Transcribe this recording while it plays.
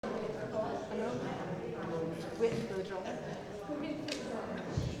I know. Waiting for the drummer.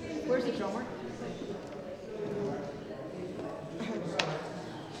 Where's the drummer?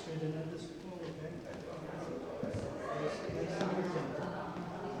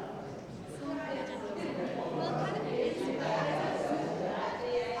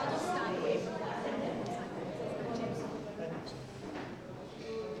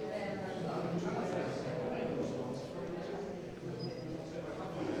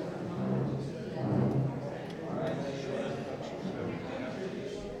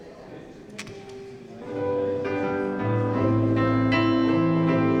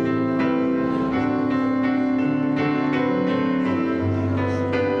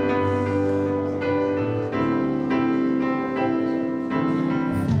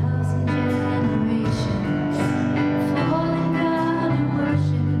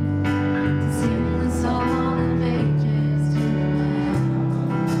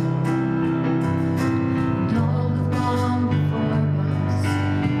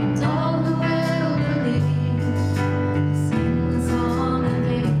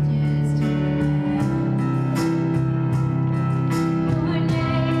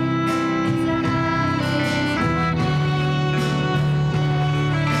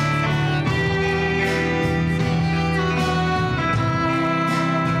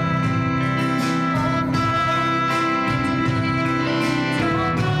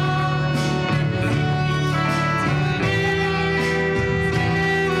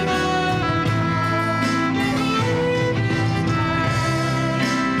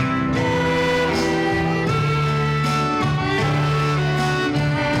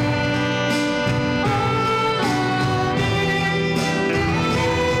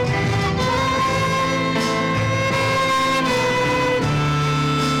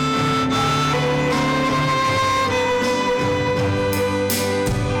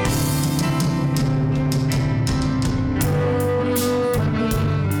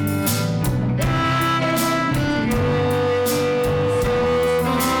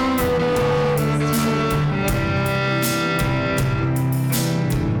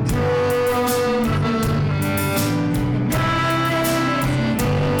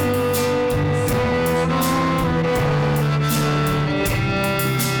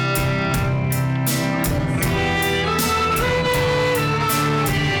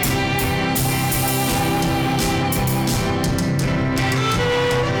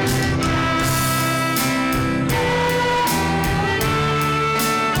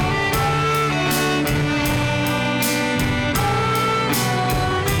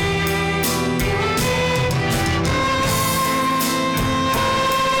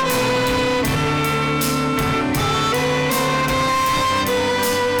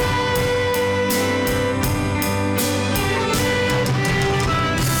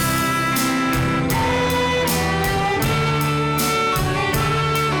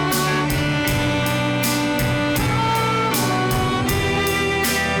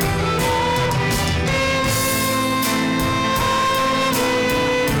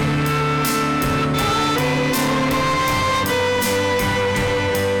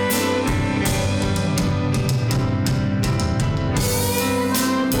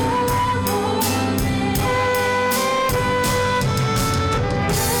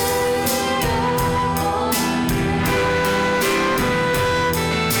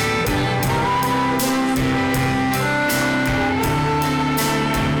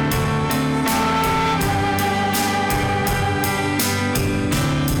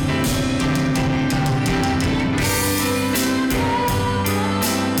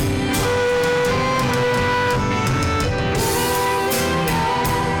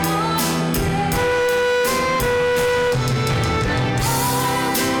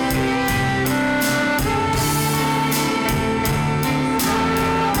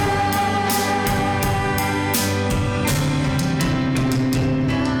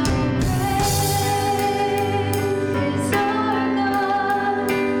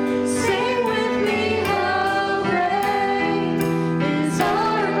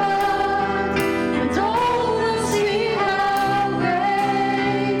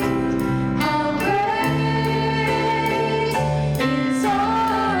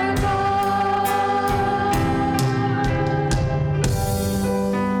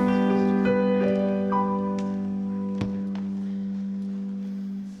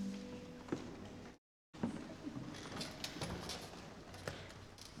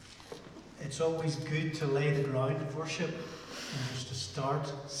 It's always good to lay the ground of worship and just to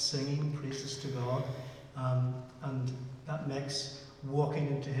start singing praises to God, and that makes walking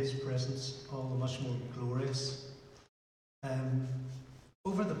into His presence all the much more glorious.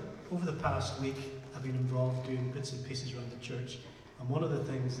 Over the over the past week, I've been involved doing bits and pieces around the church. And one of the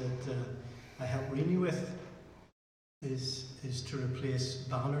things that I help Rini with is to replace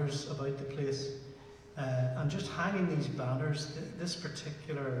banners about the place. And just hanging these banners, this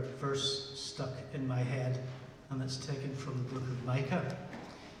particular verse stuck in my head, and it's taken from the book of Micah.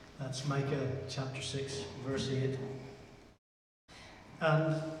 That's Micah chapter 6, verse 8.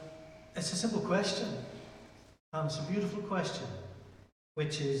 And it's a simple question, and it's a beautiful question,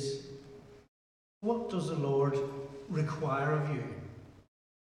 which is, what does the Lord require of you?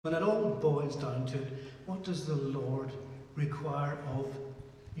 When it all boils down to it, what does the Lord require of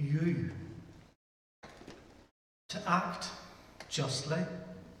you? To act justly,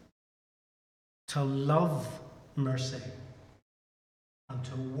 to love mercy, and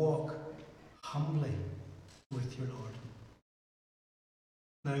to walk humbly with your Lord.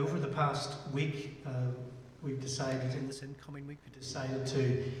 Now, over the past week, we've decided, in this incoming week, we decided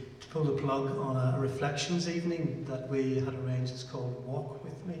to pull the plug on a reflections evening that we had arranged. It's called Walk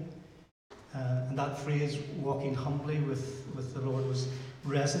With Me. And that phrase, walking humbly with the Lord, was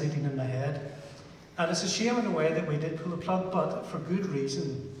resonating in my head. And it's a shame in a way that we did pull the plug, but for good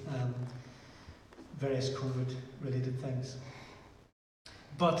reason, various COVID-related things.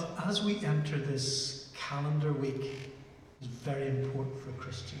 But as we enter this calendar week, it's very important for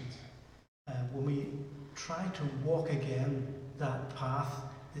Christians. When we try to walk again that path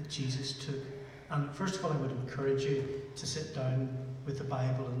that Jesus took. And first of all, I would encourage you to sit down with the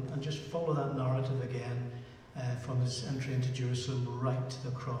Bible and just follow that narrative again from his entry into Jerusalem right to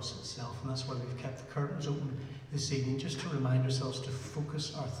the cross itself. And that's why we've kept the curtains open this evening, just to remind ourselves to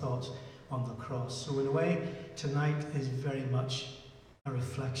focus our thoughts on the cross. So in a way, tonight is very much a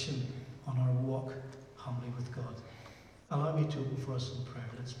reflection on our walk humbly with God. Allow me to open for us in prayer.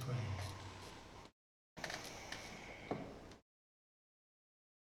 Let's pray.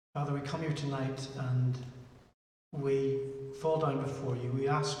 Father, we come here tonight and we fall down before you. We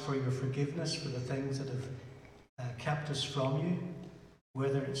ask for your forgiveness for the things that have kept us from you,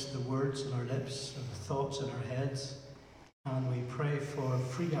 whether it's the words in our lips or the thoughts in our heads. And we pray for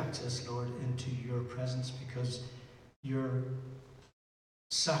free access, Lord, into your presence, because your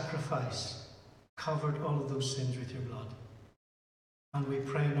sacrifice covered all of those sins with your blood. And we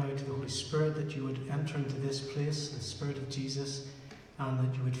pray now to the Holy Spirit that you would enter into this place, the Spirit of Jesus, and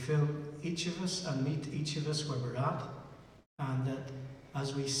that you would fill each of us and meet each of us where we're at, and that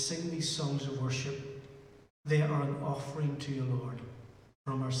as we sing these songs of worship, they are an offering to you, Lord,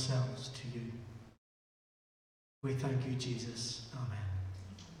 from ourselves to you. We thank you, Jesus. Amen.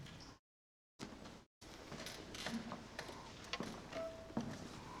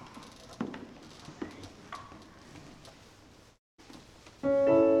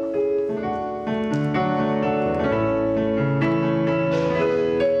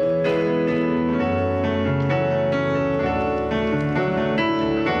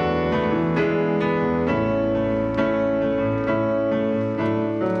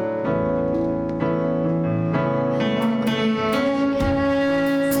 Again.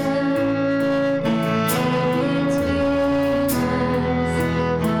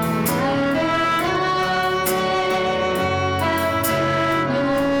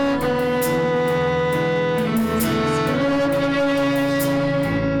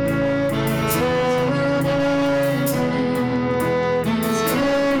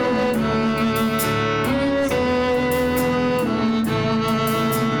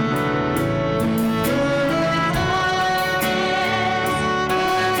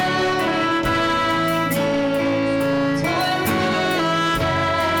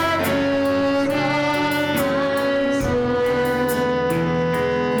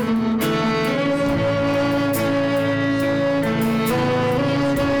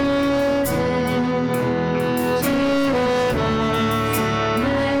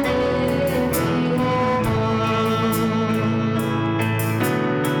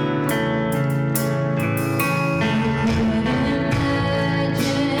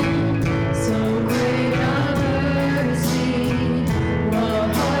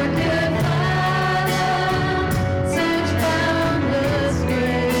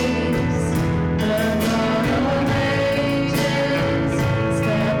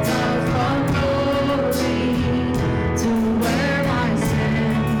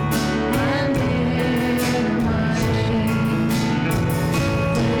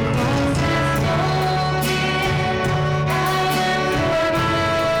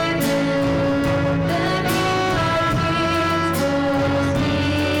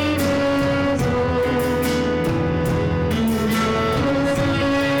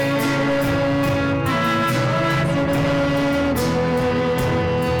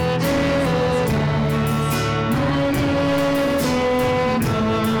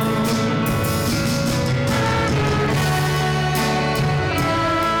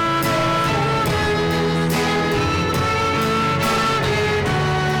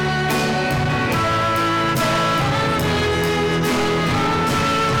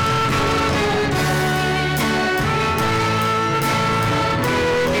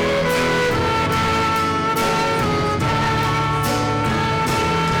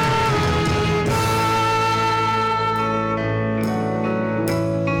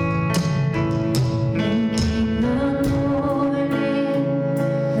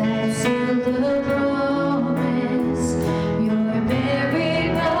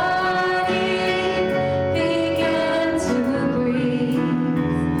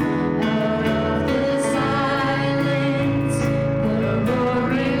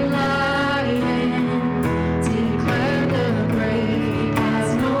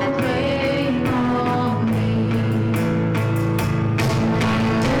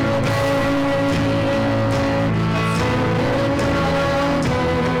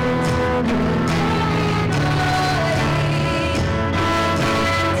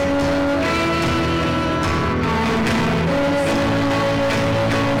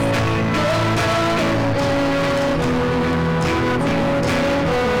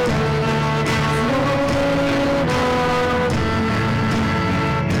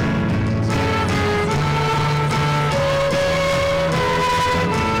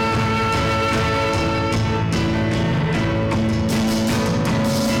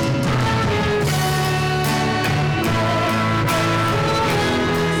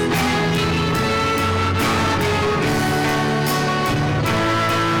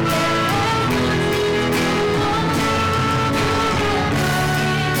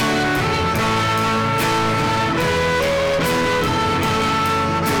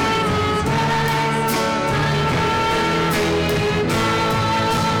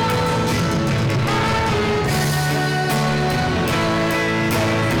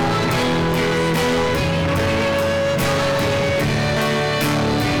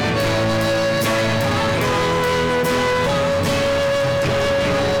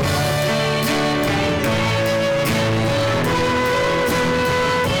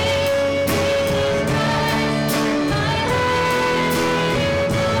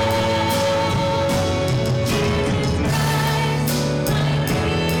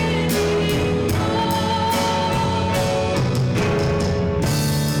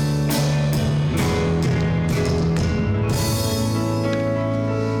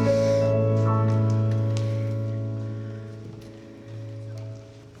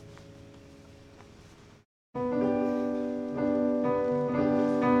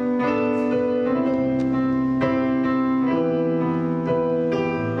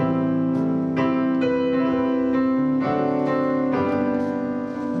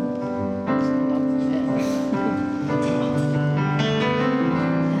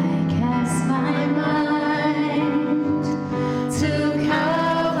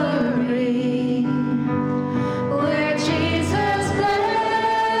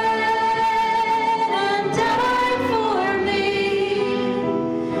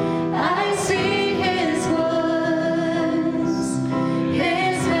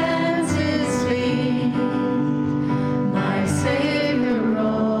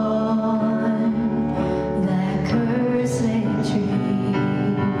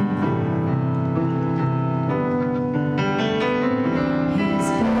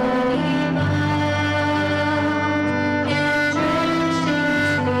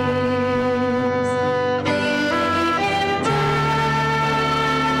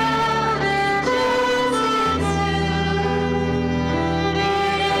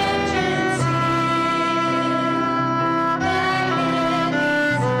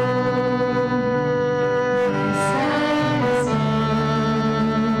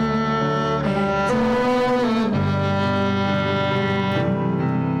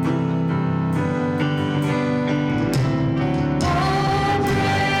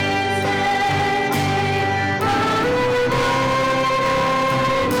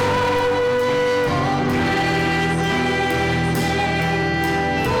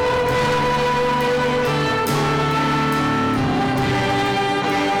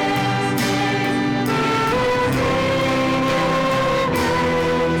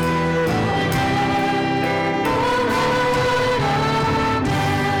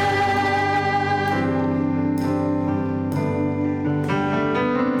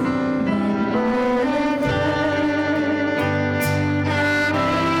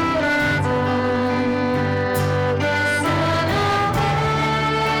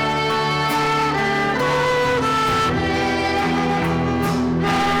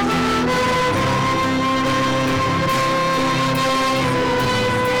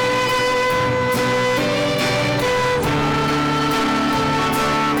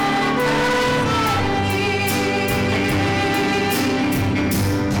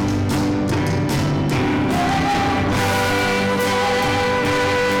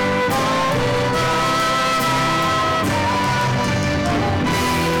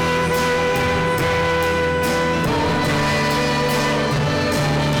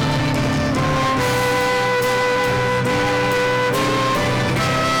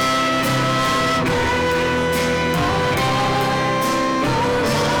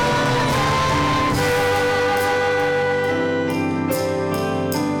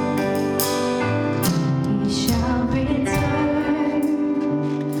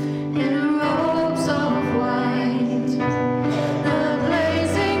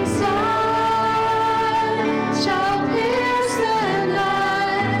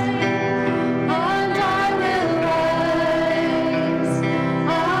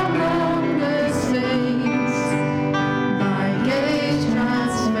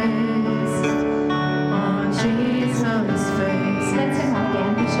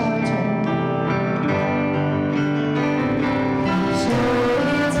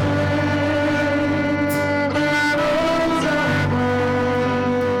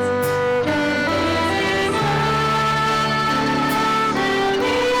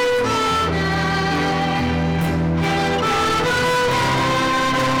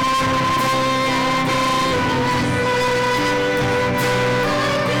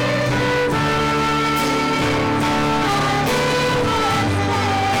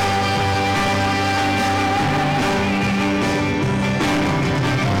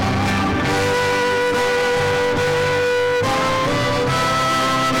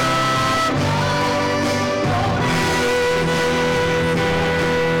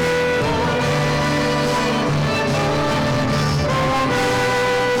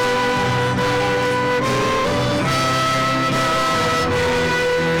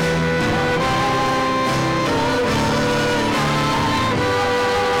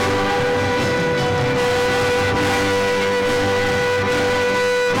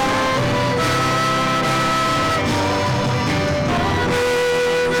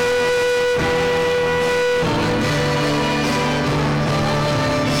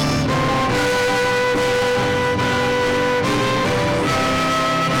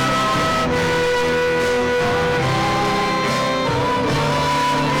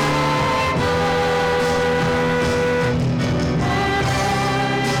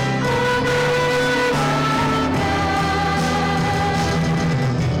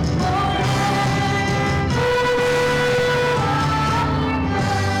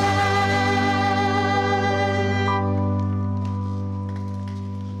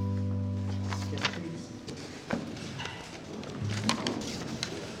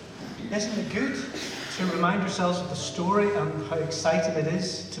 isn't it good to remind ourselves of the story and how exciting it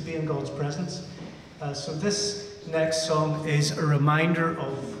is to be in God's presence? So this next song is a reminder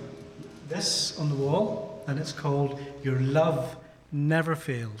of this on the wall, and it's called Your Love Never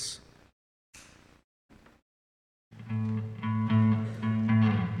Fails.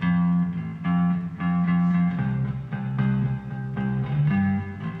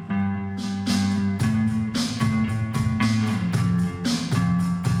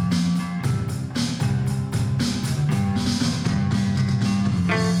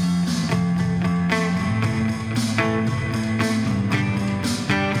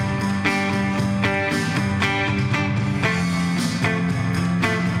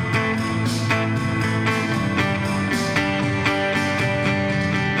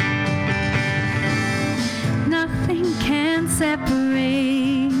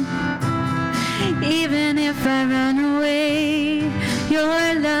 Separate, even if I run away, your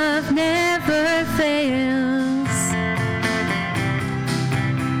love never fails.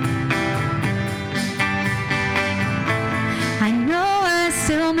 I know I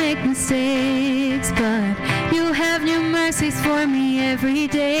still make mistakes, but you have new mercies for me every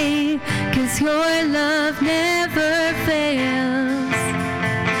day, 'cause your love never fails.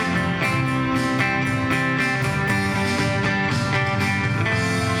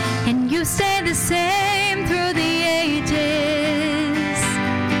 You stay the same through the ages.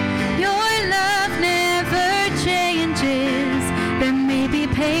 Your love never changes. There may be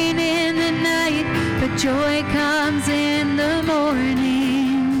pain in the night, but joy comes in the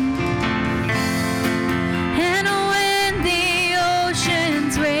morning. And when the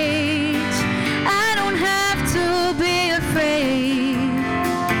oceans rage, I don't have to be afraid,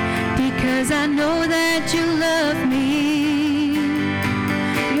 because I know that you love me.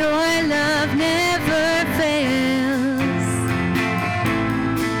 Your love never fails.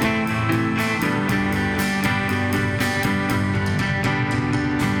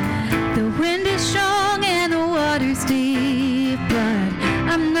 The wind is strong and the water's deep, but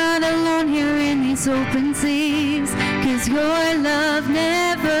I'm not alone here in these open seas, 'cause your love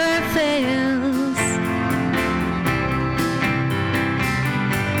never fails.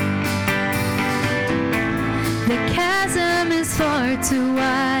 The chasm is far too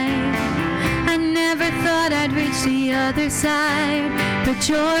wide. I never thought I'd reach the other side, but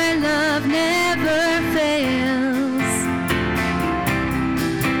your love never fails.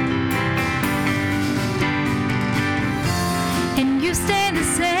 And you stay the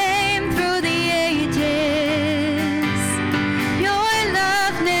same through the ages. Your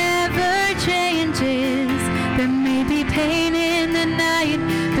love never changes. There may be pain in the night,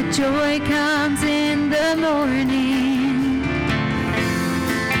 but joy comes in the morning.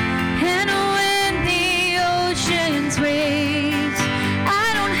 And when the oceans rage, I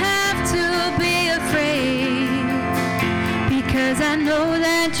don't have to be afraid, because I know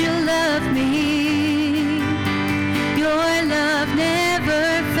that you love me. Your love never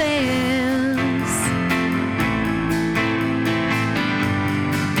fails.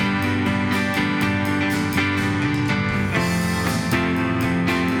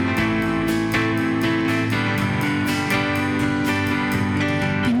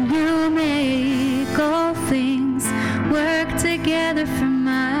 And you make all things work together for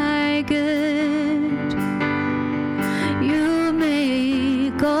my good. You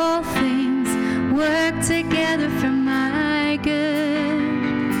make all things work together for my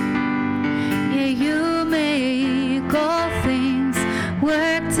good. Yeah, you make all things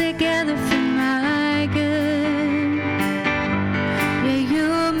work together for my good. Yeah, you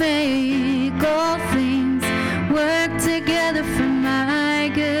make all things work together for my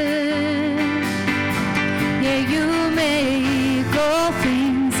good. Yeah, you make all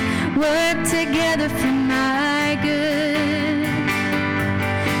things work together for my good.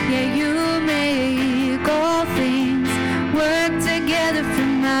 Yeah, you make all things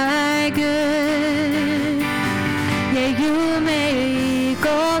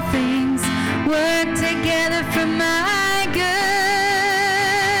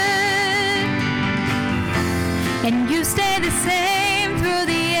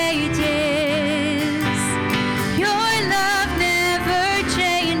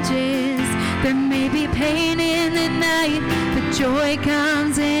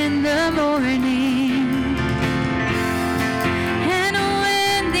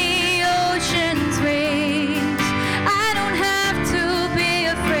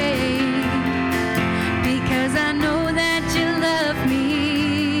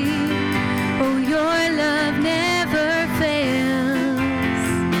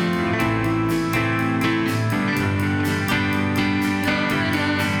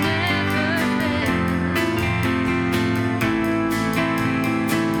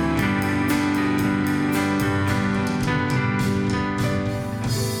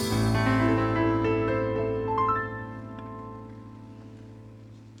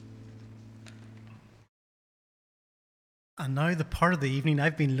And now the part of the evening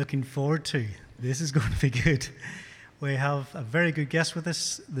I've been looking forward to. This is going to be good. We have a very good guest with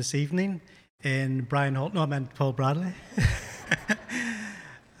us this evening in Brian Holt. No, I meant Paul Bradley.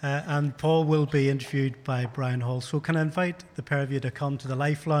 And Paul will be interviewed by Brian Hall. So can I invite the pair of you to come to the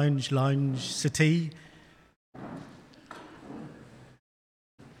Life Lounge settee?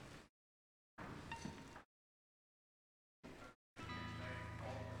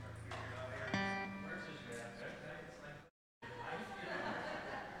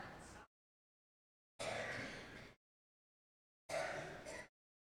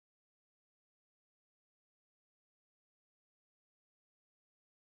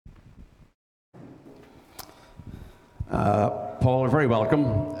 Paul, very welcome,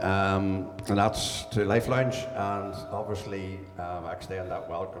 and that's to Life Lounge, and obviously extend that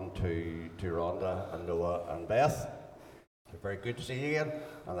welcome to Rhonda and Noah and Beth. Very good to see you again,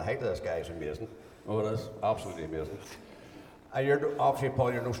 and the height of this guy is amazing. Oh, it is absolutely amazing. You're obviously,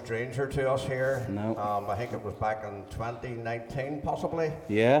 Paul, you're no stranger to us here. No. I think it was back in 2019, possibly.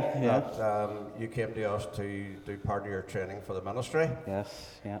 Yeah. That you came to us to do part of your training for the ministry.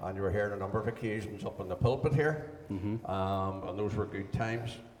 Yes, yeah. And you were here on a number of occasions up in the pulpit here. And those were good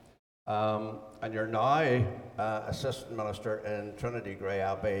times. And you're now assistant minister in Trinity Grey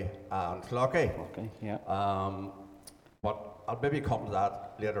Abbey and Clockie. Okay, yeah. But I'll maybe come to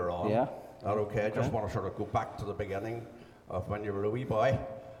that later on. Yeah. Is that okay? I just want to sort of go back to the beginning of when you were a wee boy.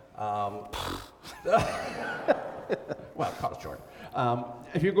 Well, cut it short.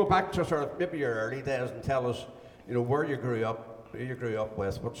 If you go back to sort of maybe your early days and tell us, where you grew up, who you grew up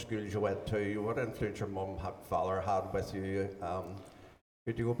with, what schools you went to, what influence your mum and father had with you.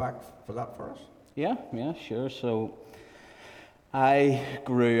 Could you go back for that for us? Yeah, sure. So I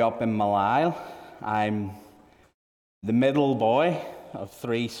grew up in Malile. I'm the middle boy of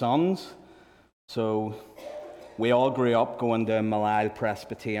 3 sons. So we all grew up going to Malile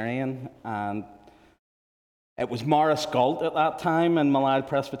Presbyterian, and it was Morris Galt at that time in Malile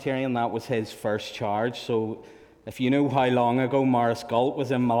Presbyterian. That was his first charge. So if you know how long ago Morris Galt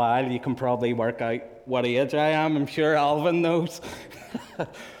was in Malile, you can probably work out what age I am. I'm sure Alvin knows.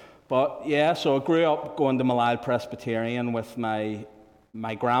 But yeah, so I grew up going to Malile Presbyterian with my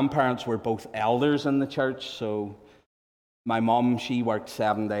grandparents were both elders in the church. So my mum, she worked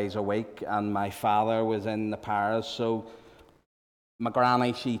 7 days a week, and my father was in the parish. So my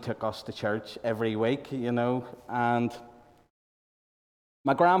granny, she took us to church every week, and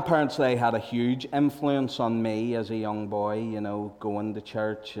my grandparents, they had a huge influence on me as a young boy, going to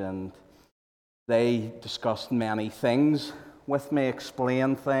church, and they discussed many things with me,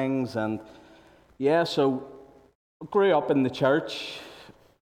 explained things, and yeah, so I grew up in the church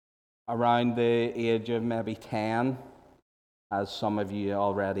around the age of maybe 10. As some of you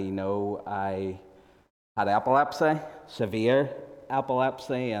already know, I had epilepsy, severe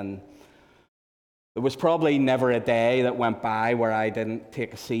epilepsy, and there was probably never a day that went by where I didn't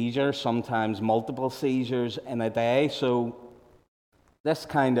take a seizure, sometimes multiple seizures in a day. So this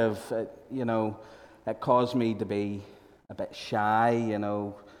kind of, it caused me to be a bit shy,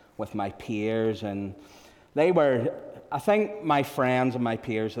 with my peers. And I think my friends and my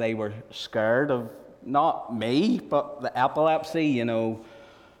peers, they were scared of not me, but the epilepsy,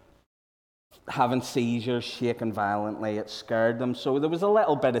 having seizures, shaking violently, it scared them. So there was a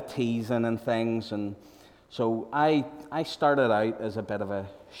little bit of teasing and things. And so I started out as a bit of a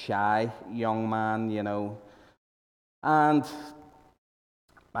shy young man, And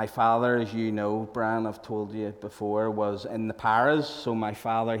my father, as you know, Brian, I've told you before, was in the paras. So my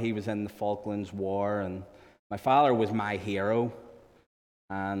father, he was in the Falklands War, and my father was my hero.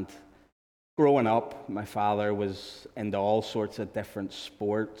 And growing up, my father was into all sorts of different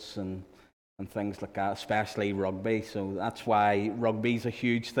sports and things like that, especially rugby. So that's why rugby's a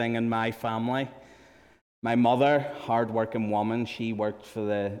huge thing in my family. My mother, hard-working woman, she worked for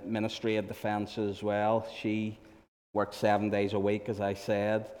the Ministry of Defence as well. She worked 7 days a week, as I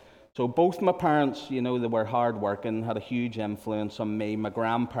said. So both my parents, they were hard-working, had a huge influence on me, my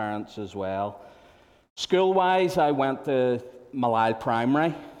grandparents as well. School-wise, I went to Malile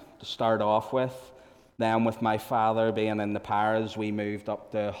Primary to start off with. Then with my father being in the paras, we moved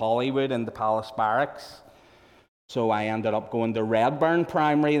up to Hollywood in the Palace Barracks. So I ended up going to Redburn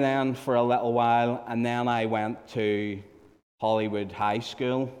Primary then for a little while, and then I went to Hollywood High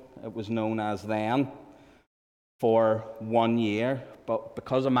School, it was known as then, for 1 year. But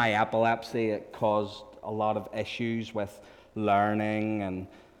because of my epilepsy, it caused a lot of issues with learning and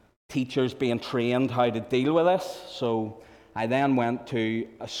teachers being trained how to deal with this. So I then went to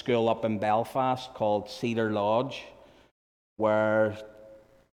a school up in Belfast called Cedar Lodge, where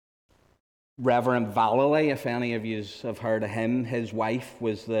Reverend Vallely, if any of you have heard of him. His wife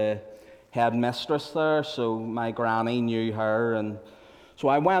was the headmistress there, so my granny knew her. And so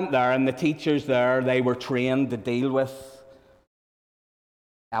I went there, and the teachers there, they were trained to deal with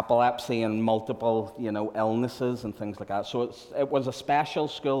epilepsy and multiple, illnesses and things like that. So it was a special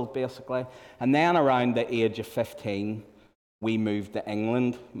school, basically. And then around the age of 15, we moved to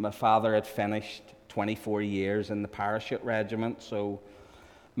England. My father had finished 24 years in the parachute regiment, so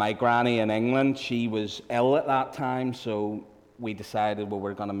my granny in England, she was ill at that time, so we decided, well,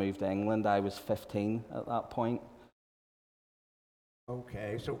 we're going to move to England. I was 15 at that point.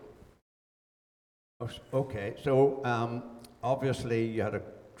 Okay, obviously you had a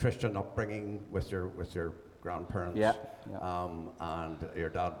Christian upbringing with your grandparents. Yeah. And your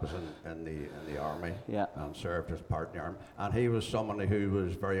dad was in the army. Yeah. And served as part in the army. And he was someone who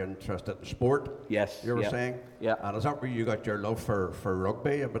was very interested in sport. Yes. You were saying. Yeah. And is that where you got your love for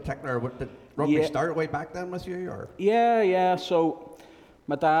rugby in particular? Did rugby start way back then with you, or? Yeah. So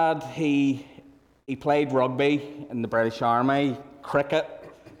my dad, he played rugby in the British Army, cricket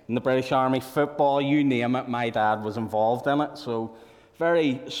in the British Army, football, you name it. My dad was involved in it. So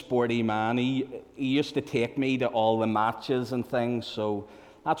very sporty man. He used to take me to all the matches and things, so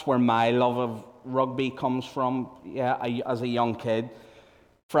that's where my love of rugby comes from. Yeah, as a young kid.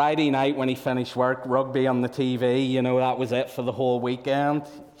 Friday night when he finished work, rugby on the TV, that was it for the whole weekend.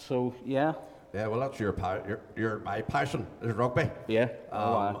 So, yeah. Yeah, well, that's my passion, is rugby. Yeah.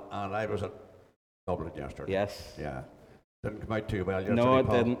 And I was at Dublin yesterday. Yes. Yeah. Didn't come out too well yesterday. No, it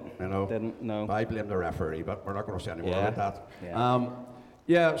Paul, didn't. Didn't, no. I blame the referee, but we're not going to say any more Yeah. about Yeah.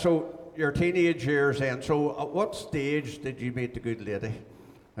 that. So your teenage years then, so at what stage did you meet the good lady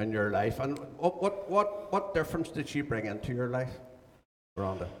in your life? And what difference did she bring into your life,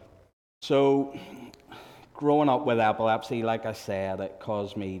 Rhonda? So, growing up with epilepsy, like I said, it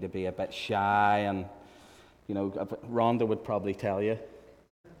caused me to be a bit shy, and, Rhonda would probably tell you,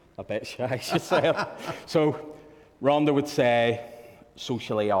 a bit shy, she said. So, Rhonda would say,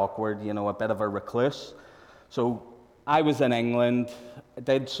 socially awkward, a bit of a recluse. So I was in England, I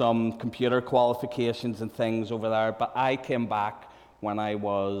did some computer qualifications and things over there, but I came back when I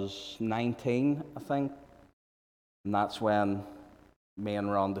was 19, I think. And that's when me and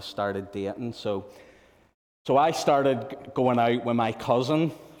Rhonda started dating. So I started going out with my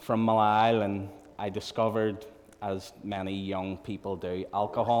cousin from Malile, and I discovered, as many young people do,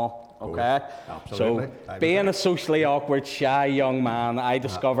 alcohol. Okay? Absolutely. So, being a socially awkward, shy young man, I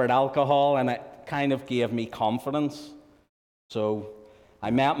discovered alcohol, and it kind of gave me confidence. So, I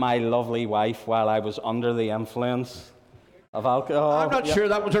met my lovely wife while I was under the influence of alcohol. I'm not sure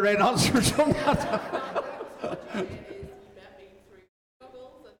that was the right answer.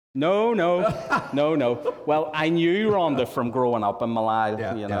 No. Well, I knew Rhonda from growing up in Malile,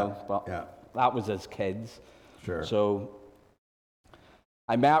 but that was as kids. Sure. So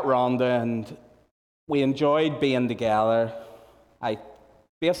I met Rhonda, and we enjoyed being together. I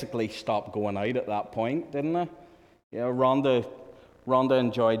basically stopped going out at that point, didn't I? Rhonda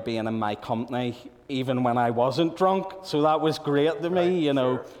enjoyed being in my company, even when I wasn't drunk. So that was great to me.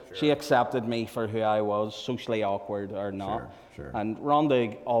 Sure. She accepted me for who I was, socially awkward or not. Sure. And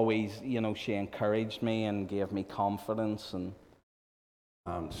Rhonda always, she encouraged me and gave me confidence and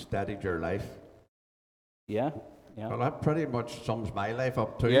steadied your life. Yeah. Well, that pretty much sums my life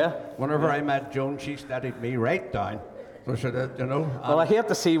up too. Yeah. Whenever I met Joan, she steadied me right down. So she did, Well, I hate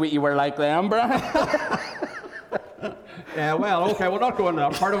to see what you were like then, Brian. Yeah, well, okay, we're not going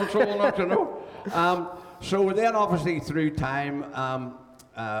that part of it, so we'll not, So then, obviously, through time,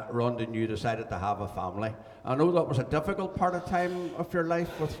 Rhonda and you decided to have a family. I know that was a difficult part of time of your life,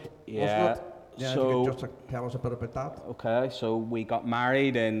 wasn't it? Yeah, so, if you could just tell us a bit about that. Okay, so we got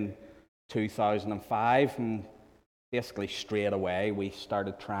married in 2005, and basically straight away we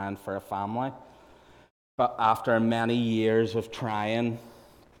started trying for a family. But after many years of trying,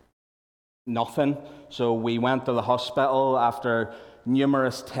 nothing. So we went to the hospital after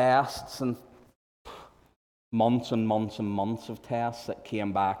numerous tests and months and months and months of tests that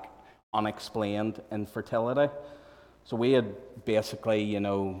came back unexplained infertility. So we had basically,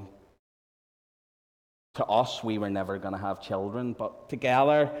 to us, we were never going to have children. But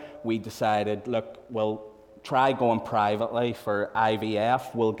together, we decided, look, we'll try going privately for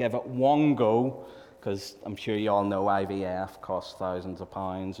IVF. We'll give it one go, because I'm sure you all know IVF costs thousands of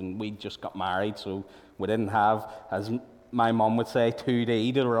pounds, and we just got married, so we didn't have, as my mum would say,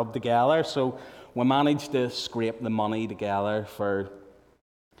 2D to rub together. So we managed to scrape the money together for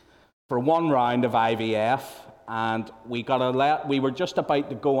one round of IVF, and we were just about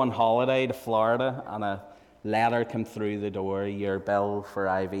to go on holiday to Florida, and a letter come through the door, your bill for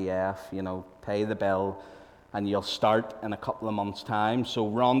IVF, you know, pay the bill, and you'll start in a couple of months' time. So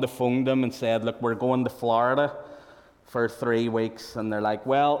Rhonda phoned them and said, look, we're going to Florida for 3 weeks. And they're like,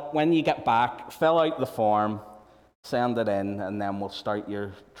 well, when you get back, fill out the form, send it in, and then we'll start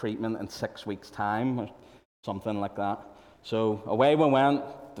your treatment in 6 weeks' time, or something like that. So away we went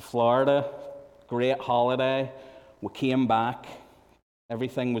to Florida, great holiday. We came back,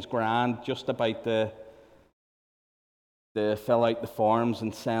 everything was grand, just about to fill out the forms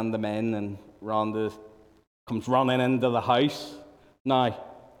and send them in, and Rhonda comes running into the house. Now,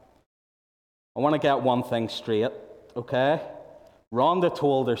 I want to get one thing straight, okay? Rhonda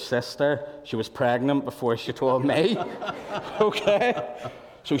told her sister she was pregnant before she told me, okay?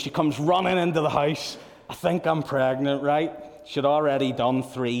 So she comes running into the house. I think I'm pregnant, right? She'd already done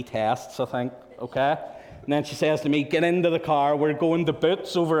 3 tests, I think, okay? And then she says to me, get into the car, we're going to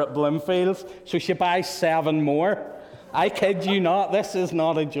Boots over at Bloomfields. So she buys 7 more. I kid you not, this is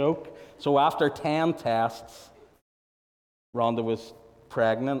not a joke. So after 10 tests, Rhonda was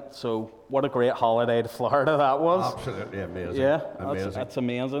pregnant. So what a great holiday to Florida that was. Absolutely amazing. Yeah, amazing. that's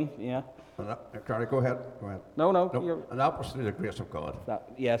amazing, yeah. Carrie, go ahead. No, No, and that was through the grace of God.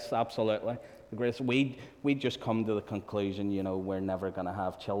 yes, absolutely. The grace, we just come to the conclusion, you know, we're never going to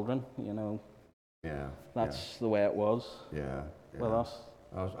have children, you know. Yeah. That's the way it was Yeah. with us.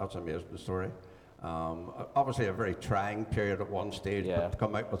 That's an amazing story. Obviously, a very trying period at one stage, Yeah. but to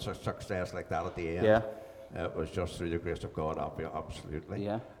come out with such success like that at the end, Yeah. it was just through the grace of God, absolutely.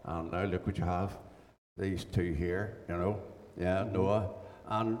 Yeah. And now look what you have, these 2 here, you know. Yeah, Noah.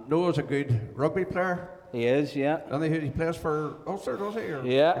 And Noah's a good rugby player. He is, yeah. And he plays for Ulster, does he? Or?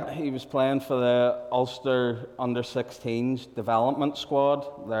 Yeah, he was playing for the Ulster under-16s development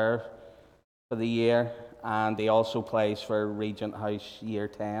squad there for the year, and he also plays for Regent House Year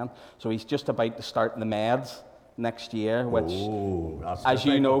 10. So he's just about to start the Meds next year, which, as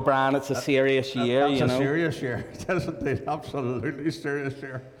you know, Brian, it's a serious year. That's you a know. serious year. It is indeed, absolutely serious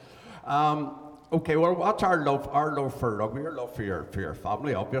year. Okay, well, what's our love for rugby? Your love for your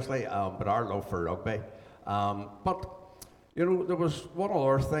family, obviously, but our love for rugby. But you know, there was one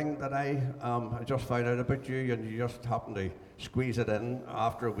other thing that I just found out about you, and you just happened to squeeze it in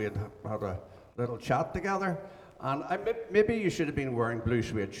after we had a little chat together. And maybe you should have been wearing blue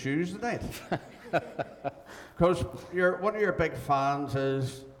suede shoes tonight, because one of your big fans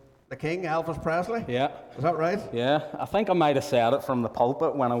is the King, Elvis Presley. Yeah. Is that right? Yeah, I think I might have said it from the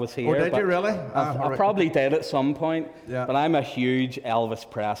pulpit when I was here. Oh, did but you really? I probably did at some point. Yeah. But I'm a huge Elvis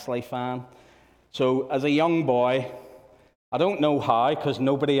Presley fan. So as a young boy, I don't know how, because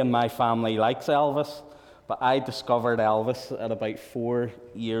nobody in my family likes Elvis, but I discovered Elvis at about 4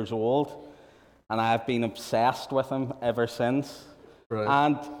 years old, and I've been obsessed with him ever since. Right.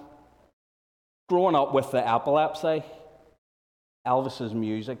 And growing up with the epilepsy, Elvis's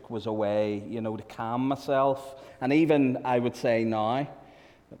music was a way, you know, to calm myself. And even, I would say now,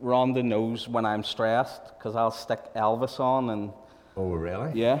 Rhonda knows when I'm stressed, because I'll stick Elvis on and... Oh,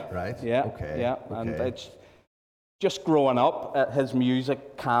 really? Yeah. Right? Yeah. Okay. Yeah. And it's just growing up, his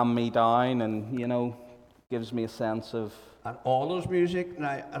music calmed me down and, you know, gives me a sense of... And all his music,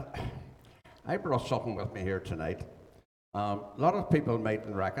 now, I brought something with me here tonight. A lot of people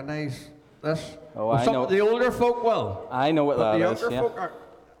mightn't recognise this. Oh, Well, I some know. of the older folk will. I know what But that the is, younger yeah. folk are...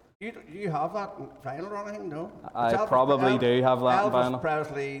 Do you have that in vinyl or anything? No? I It's probably do have that in Elvis vinyl.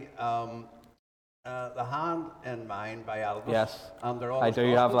 Presley, The Hand in Mine by Elvis. Yes. And they're all I his do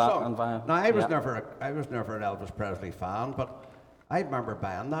have gospel that songs. in vinyl. Now, I was Yeah. never an Elvis Presley fan, but I remember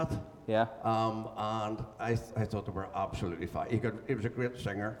buying that. Yeah. And I thought they were absolutely fine. He was a great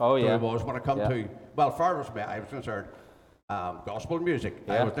singer. Oh, yeah. He was. When it come Yeah. to, well, far as me, I was concerned, gospel music.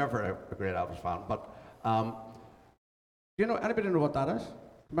 I Yeah. was never a great Elvis fan. But do you know, anybody know what that is?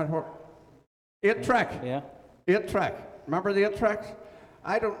 Remember what? 8-track. Yeah. 8-track. Remember the 8-tracks?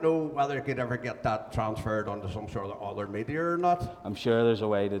 I don't know whether you could ever get that transferred onto some sort of other media or not. I'm sure there's a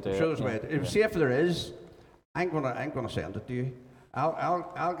way to do I'm it. sure there's a yeah. way. See if there is. I'm gonna send it to you.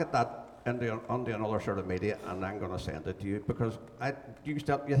 I'll get that onto another sort of media, and I'm gonna send it to you because you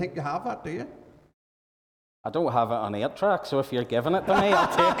think you have that? Do you? I don't have it on 8-track, so if you're giving it to me,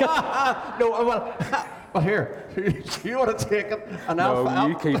 I'll take it. No. Well, here. You want to take it, and No,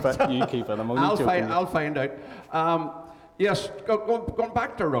 you keep it. You keep it. I'm only joking. I'll find out. Yes, going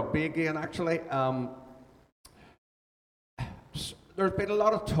back to rugby again. Actually, there's been a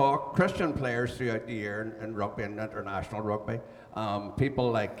lot of talk. Christian players throughout the year in rugby and international rugby. People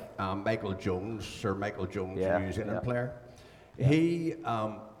like Michael Jones, Sir Michael Jones, Yeah, a New Zealand yeah. player. He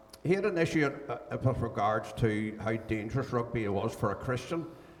had an issue with regards to how dangerous rugby was for a Christian.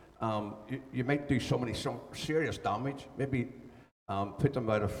 you might do somebody some serious damage, maybe put them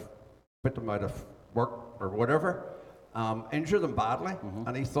out of work or whatever, injure them badly.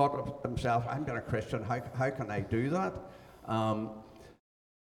 And he thought of himself, I'm being a Christian, how can I do that?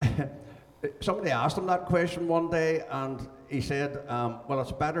 Somebody asked him that question one day, and he said, well,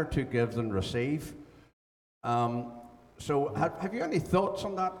 it's better to give than receive. So have you any thoughts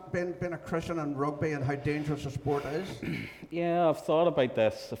on that, being a Christian in rugby and how dangerous the sport is? Yeah, I've thought about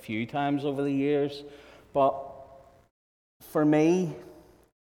this a few times over the years, but for me,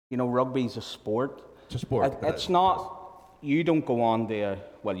 you know, rugby's a sport. It's a sport. It's not, you don't go on there,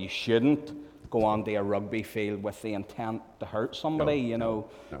 well, you shouldn't go onto a rugby field with the intent to hurt somebody, no.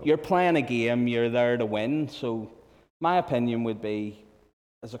 You're playing a game, you're there to win, so my opinion would be,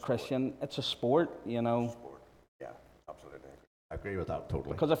 as a Christian, it's a sport, you know. Yeah, absolutely. I agree with that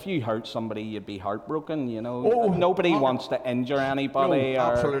totally. Because if you hurt somebody, you'd be heartbroken, you know. Nobody wants to injure anybody. No,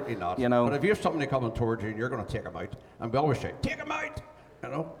 or, absolutely not. You know. But if you have somebody coming towards you and you're going to take them out, and we always say, take them out, you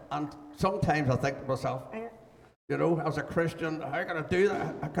know. And sometimes I think to myself, you know, as a Christian, how can I do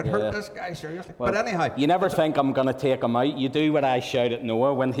that? I could hurt this guy, seriously. Well, but anyhow. You never think I'm going to take him out. You do what I shout at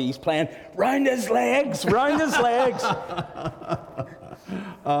Noah when he's playing, round his legs, round his legs.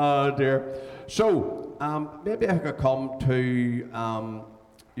 Oh, dear. So, maybe I could come to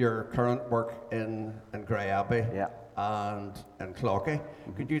your current work in Grey Abbey and in Clockey.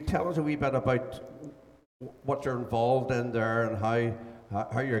 Could you tell us a wee bit about what you're involved in there and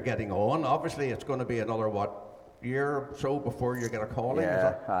how you're getting on? Obviously, it's going to be another, year or so before you get a calling?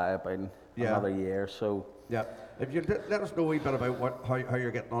 Yeah, about another year. So yeah, if you let us know a wee bit about how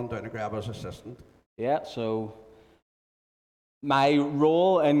you're getting on down at Grey Abbey as assistant. Yeah, so my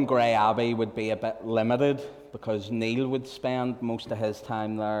role in Grey Abbey would be a bit limited because Neil would spend most of his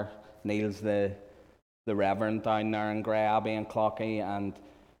time there. Neil's the Reverend down there in Grey Abbey and Clockey, and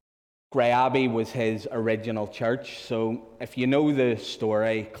Grey Abbey was his original church. So if you know the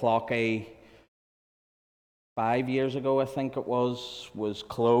story, Clockey 5 years ago, I think it was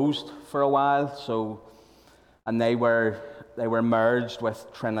closed for a while. So, and they were merged with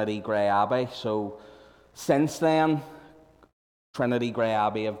Trinity Grey Abbey. So, since then, Trinity Grey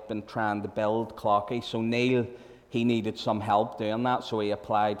Abbey have been trying to build Clockey. So Neil, he needed some help doing that, so he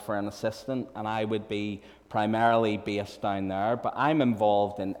applied for an assistant, and I would be primarily based down there. But I'm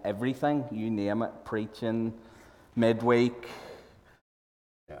involved in everything, you name it, preaching, midweek,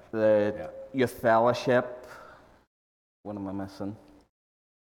 youth fellowship. What am I missing?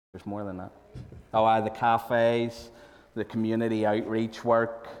 There's more than that. The cafes, the community outreach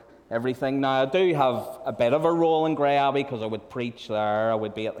work, everything. Now, I do have a bit of a role in Grey Abbey because I would preach there, I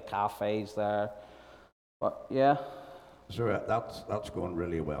would be at the cafes there. But yeah. So that's going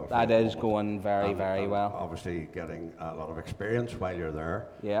really well. That is going very, very well. Obviously getting a lot of experience while you're there.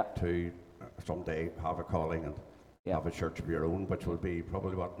 Yeah. To someday have a calling and have a church of your own, which will be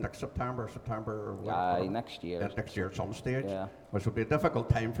probably next September or what? Next year. Next year at some stage. Yeah. Which will be a difficult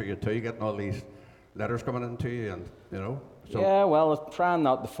time for you too, getting all these letters coming into you, and you know. So yeah, well, I'm trying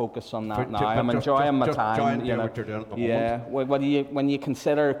not to focus on that now. I'm enjoying my time. You know what you're doing at the moment. Yeah. When you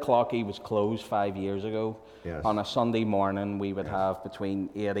consider Clockey was closed 5 years ago, on a Sunday morning we would have between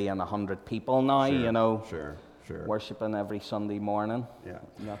 80 and 100 people now. Sure, you know. Sure. Worshipping every Sunday morning.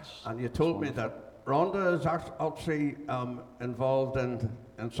 Yeah. And you told me that Rhonda is actually involved in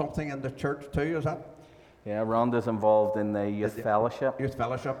something in the church too, is that? Yeah, Rhonda's involved in the youth fellowship. Youth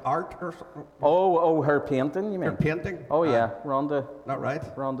fellowship, art or something? Oh, her painting, you mean? Her painting? Oh yeah, Rhonda. Not right?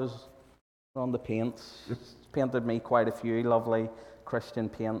 Rhonda paints. She's painted me quite a few lovely Christian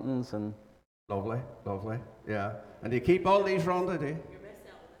paintings and. Lovely, yeah. And do you keep all these, Rhonda, do you?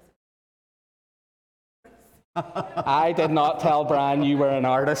 I did not tell Brian you were an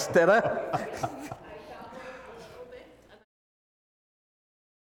artist, did I?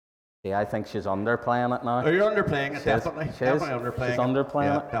 Yeah, I think she's underplaying it now. Oh, you're underplaying it, definitely. Definitely underplaying She's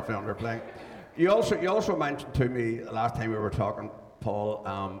underplaying it. Definitely underplaying. You also mentioned to me the last time we were talking, Paul,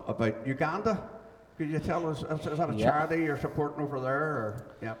 about Uganda. Could you tell us, is that a charity you're supporting over there?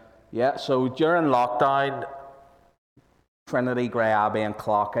 Or? Yeah, so during lockdown, Trinity Grey Abbey and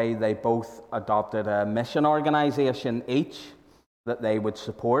Clockey, they both adopted a mission organisation each that they would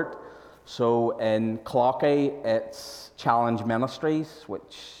support. So in Clockey, it's Challenge Ministries,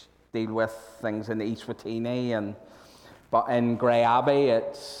 which deal with things in East Watini, but in Grey Abbey,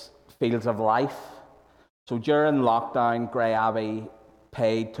 it's Fields of Life. So during lockdown, Grey Abbey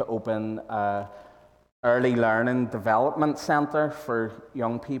paid to open an early learning development centre for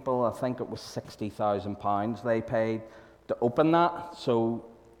young people. I think it was £60,000 they paid to open that. So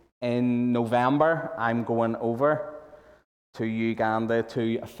in November, I'm going over to Uganda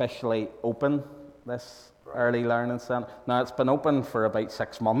to officially open this early learning centre. Now, it's been open for about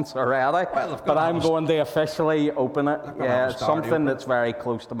 6 months already, but I'm going to officially open it. Yeah, it's something that's very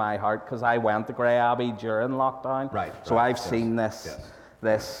close to my heart because I went to Grey Abbey during lockdown. Right. So I've seen this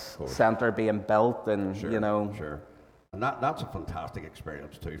centre being built, and Sure, you know. Sure. And that's a fantastic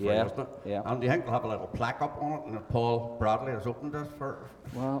experience too for you, Yeah, isn't it? yeah. And do you think they'll have a little plaque up on it and that Paul Bradley has opened it for?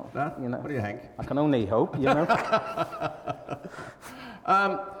 Well, No? you know. What do you think? I can only hope, you know.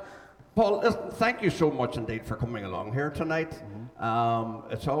 Paul, listen, thank you so much indeed for coming along here tonight.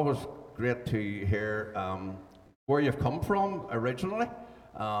 It's always great to hear where you've come from originally,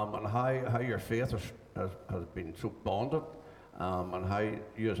 and how your faith has been so bonded, and how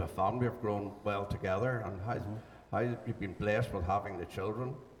you as a family have grown well together, and how you've been blessed with having the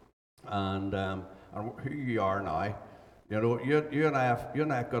children, and who you are now. You know, you and I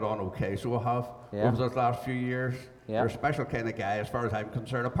have got on okay, so we have over those last few years. Yeah. You're a special kind of guy, as far as I'm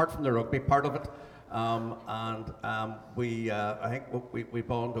concerned. Apart from the rugby part of it, I think we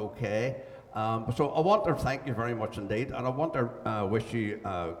bond okay. So I want to thank you very much indeed, and I want to wish you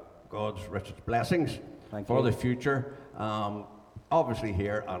God's richest blessings for the future. Obviously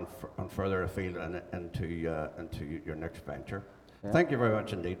here and further afield and into your next venture. Yeah. Thank you very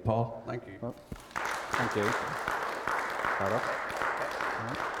much indeed, Paul. Thank you. Well, thank you.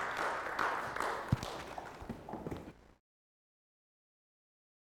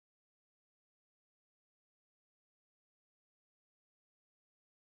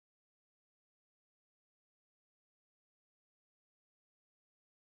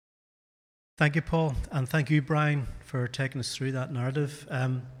 Thank you, Paul, and thank you, Brian, for taking us through that narrative.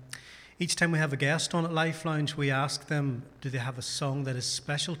 Each time we have a guest on at Life Lounge, we ask them, do they have a song that is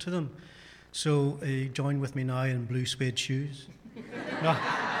special to them? So join with me now in Blue Suede Shoes. No.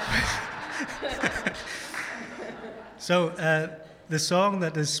 So the song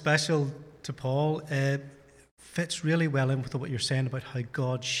that is special to Paul fits really well in with what you're saying about how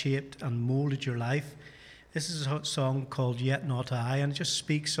God shaped and molded your life. This is a song called Yet Not I, and it just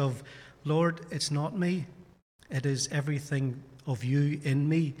speaks of, Lord, it's not me. It is everything of you in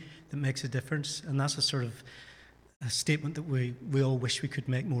me that makes a difference. And that's a sort of a statement that we all wish we could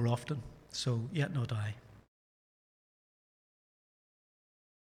make more often. So, Yet Not I.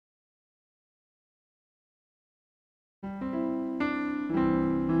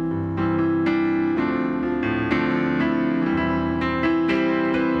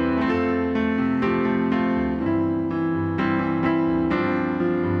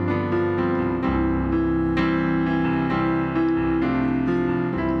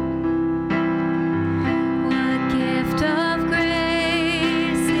 What gift of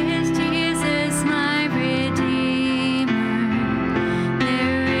grace is Jesus, my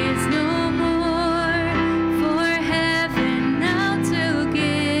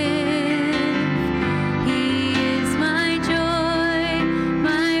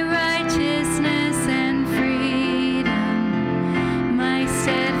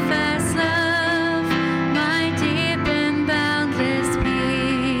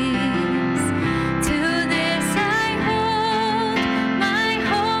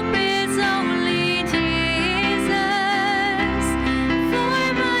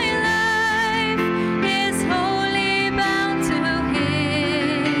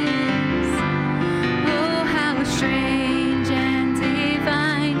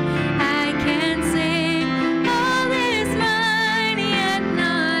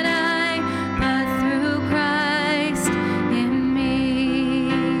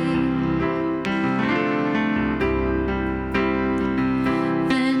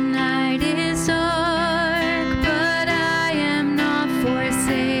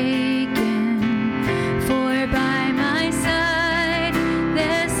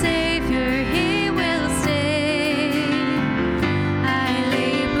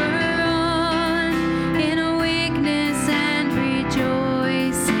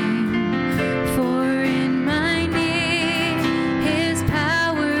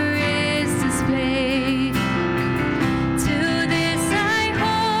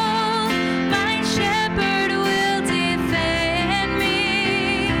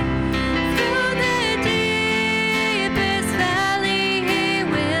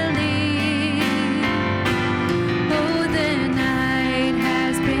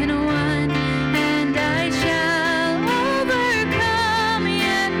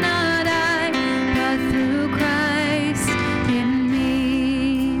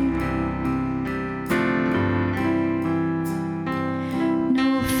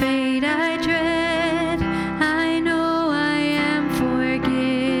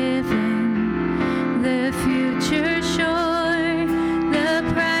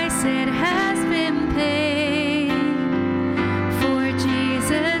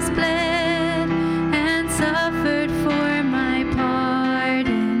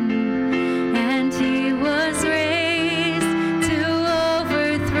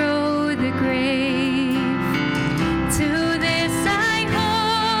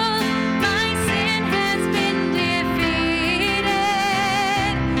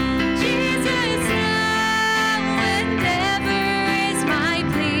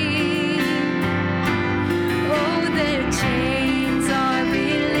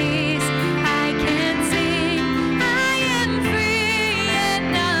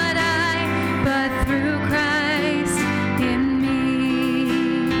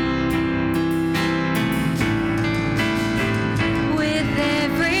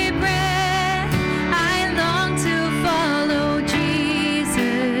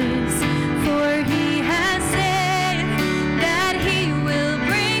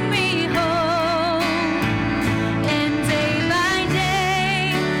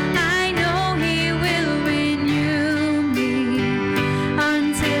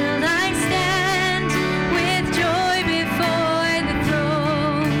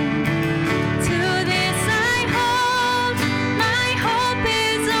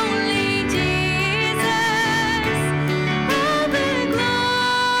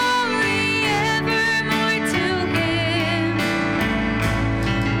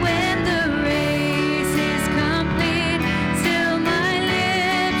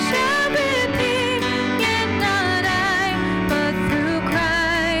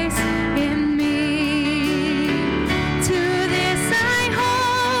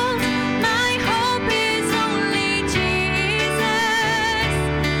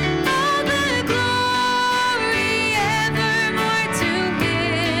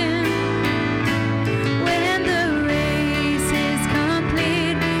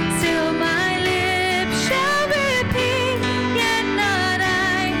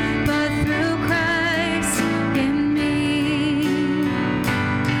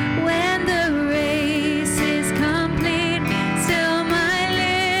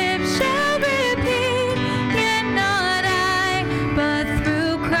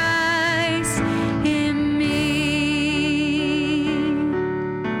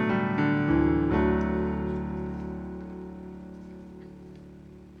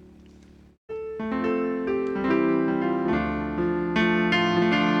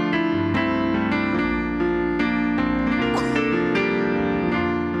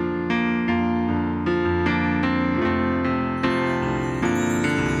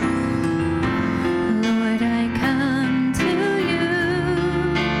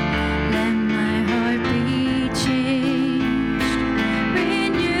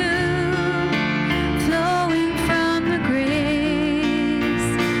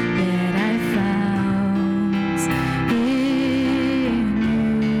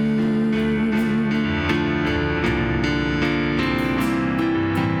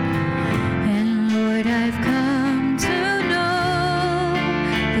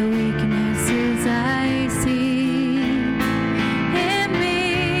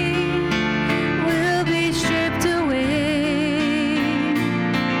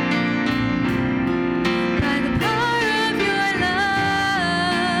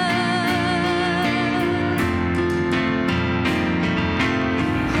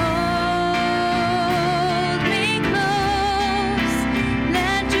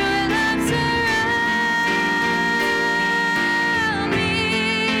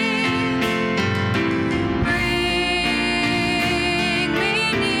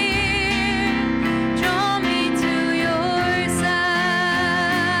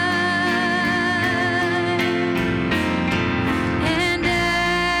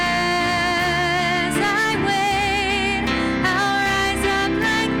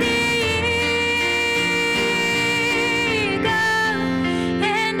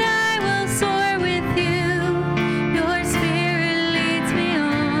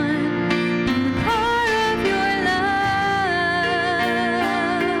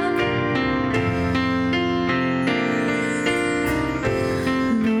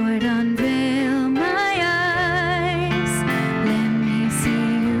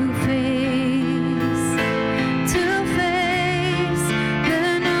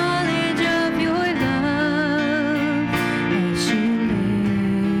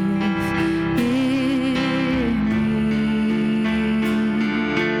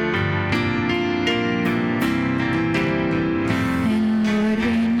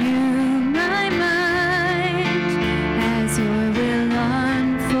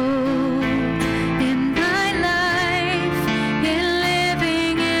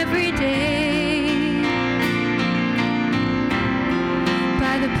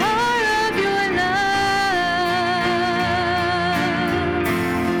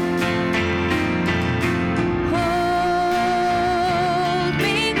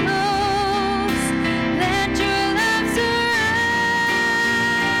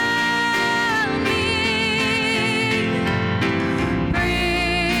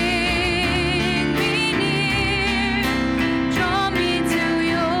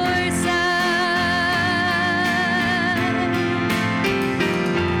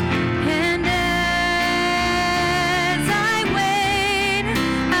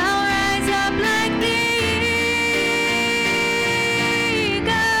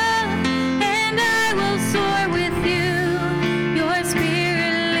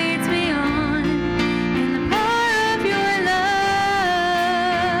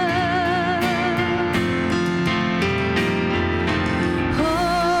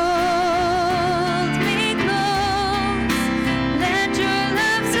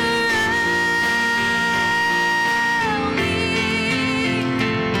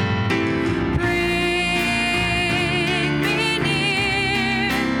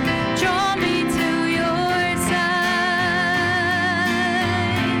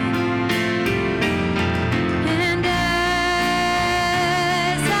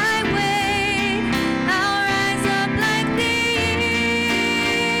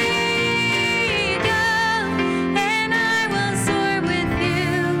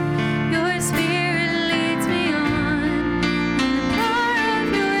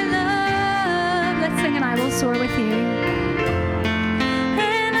with you.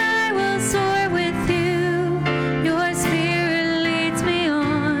 And I will soar with you. Your spirit leads me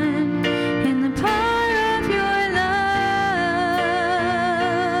on in the power of your love.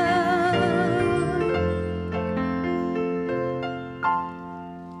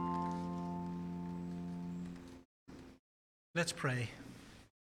 Let's pray.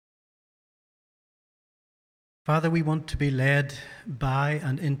 Father, we want to be led by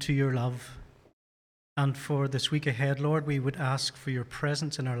and into your love. And for this week ahead, Lord, we would ask for your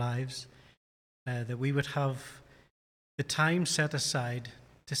presence in our lives, that we would have the time set aside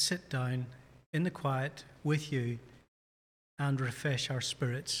to sit down in the quiet with you and refresh our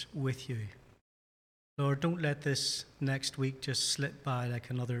spirits with you. Lord, don't let this next week just slip by like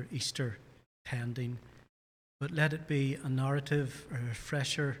another Easter pending, but let it be a narrative, a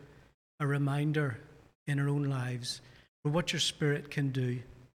refresher, a reminder in our own lives for what your Spirit can do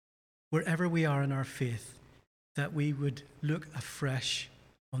wherever we are in our faith, that we would look afresh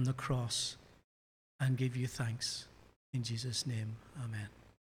on the cross and give you thanks. In Jesus' name, amen.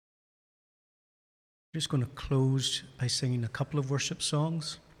 I'm just going to close by singing a couple of worship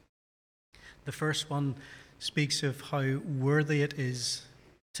songs. The first one speaks of how worthy it is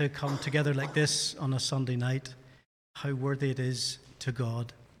to come together like this on a Sunday night, how worthy it is to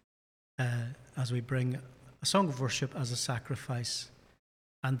God as we bring a song of worship as a sacrifice,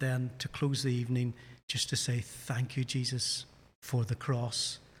 and then to close the evening just to say thank you, Jesus, for the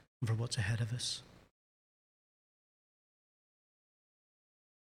cross and for what's ahead of us.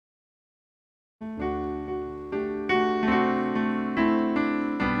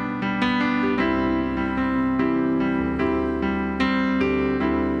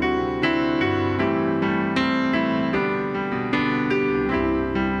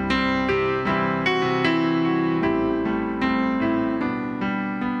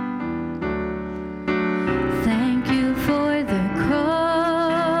 Thank you for the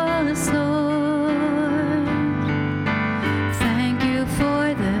cross, Lord. Thank you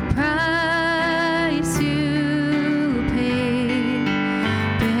for the price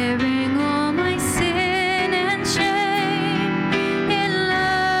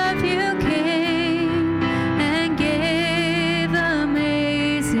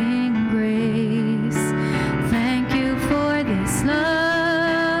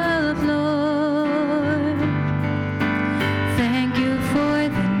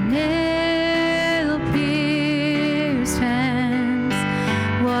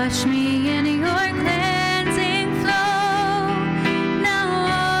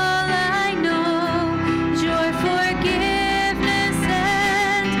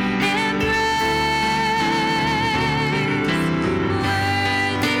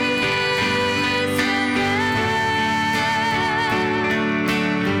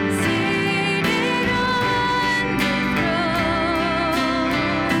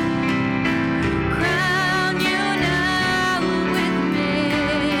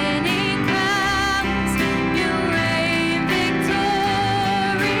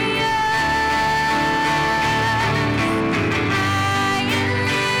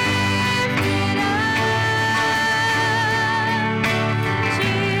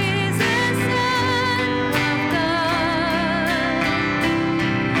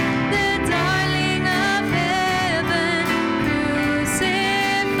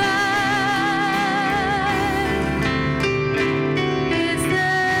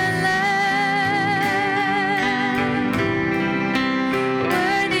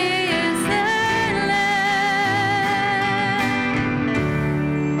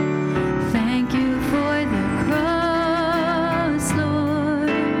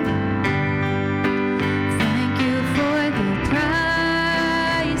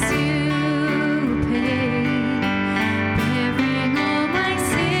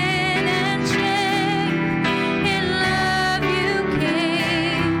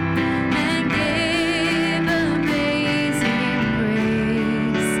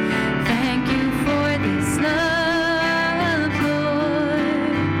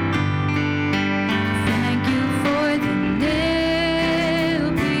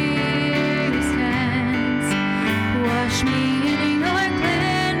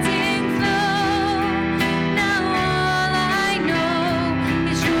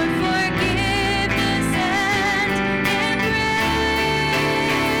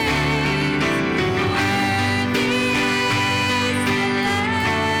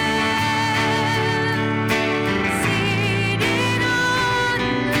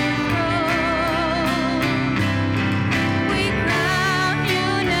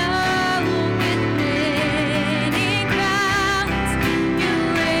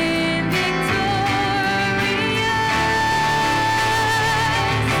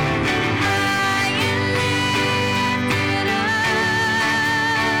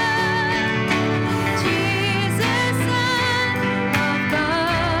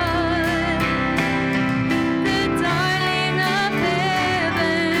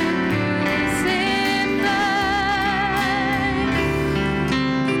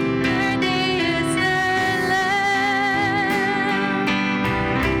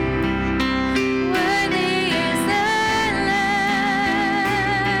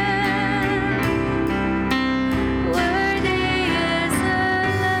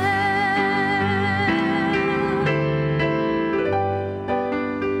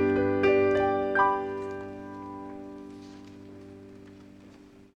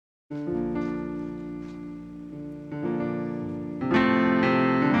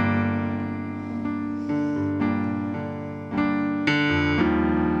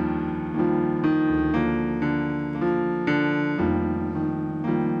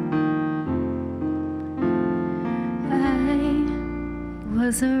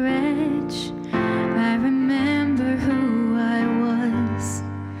was a wretch. I remember who I was.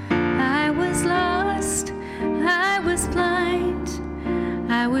 I was lost, I was blind,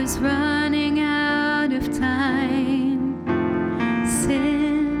 I was running out of time.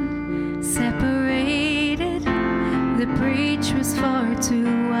 Sin separated, the breach was far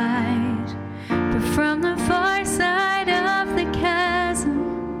too wide. But from the far side of the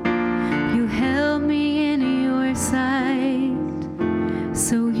chasm, you held me in your sight.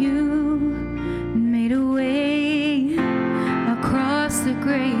 So you made a way across the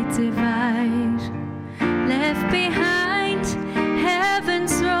great divide, left behind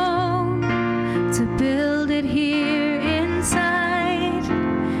heaven's throne to build it here inside.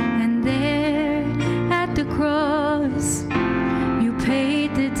 And there at the cross, you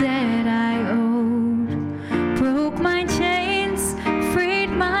paid the debt I owed, broke my chains,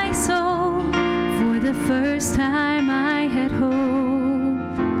 freed my soul. For the first time I had hope.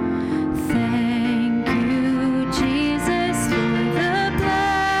 Thank you, Jesus, for the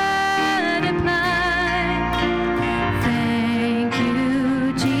blood applied.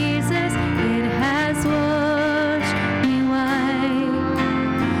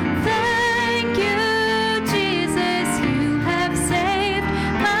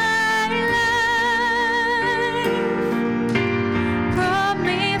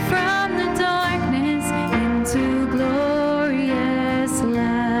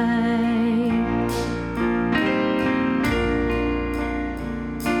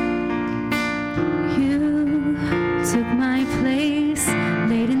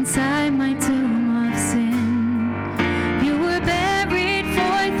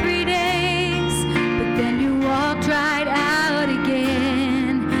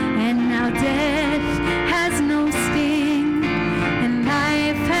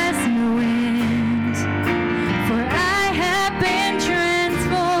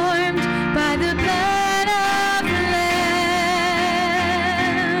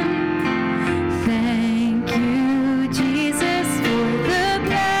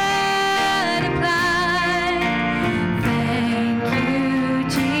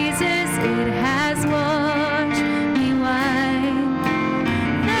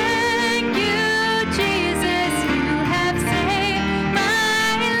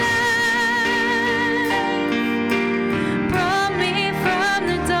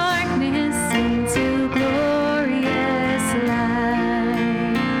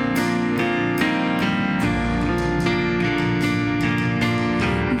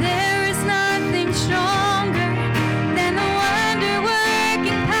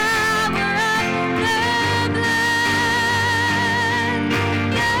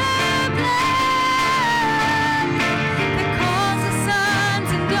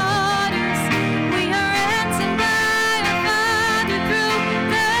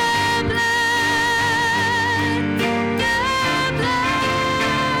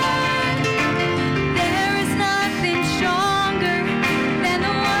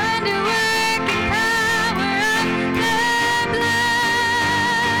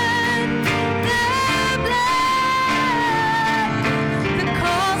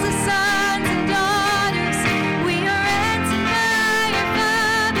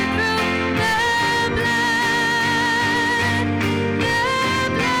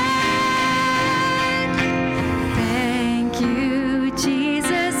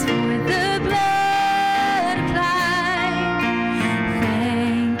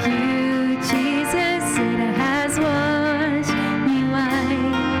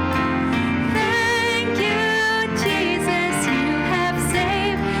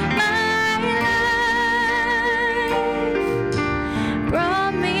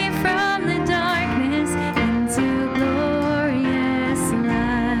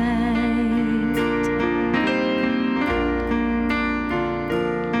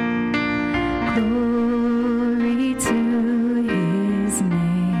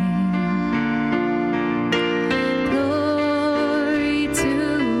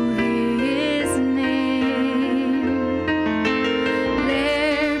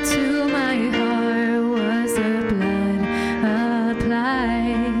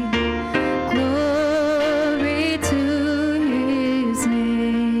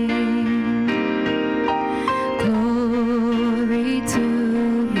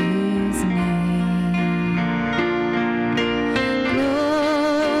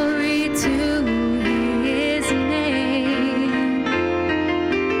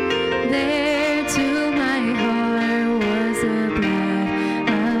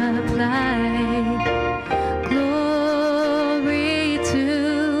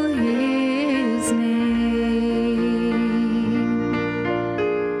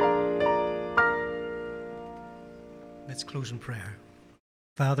 close in prayer.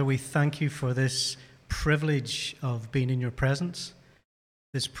 Father, we thank you for this privilege of being in your presence,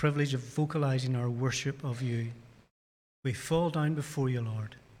 this privilege of vocalizing our worship of you. We fall down before you,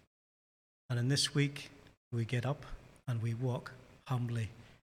 Lord. And in this week, we get up and we walk humbly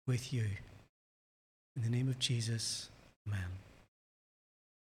with you. In the name of Jesus, amen.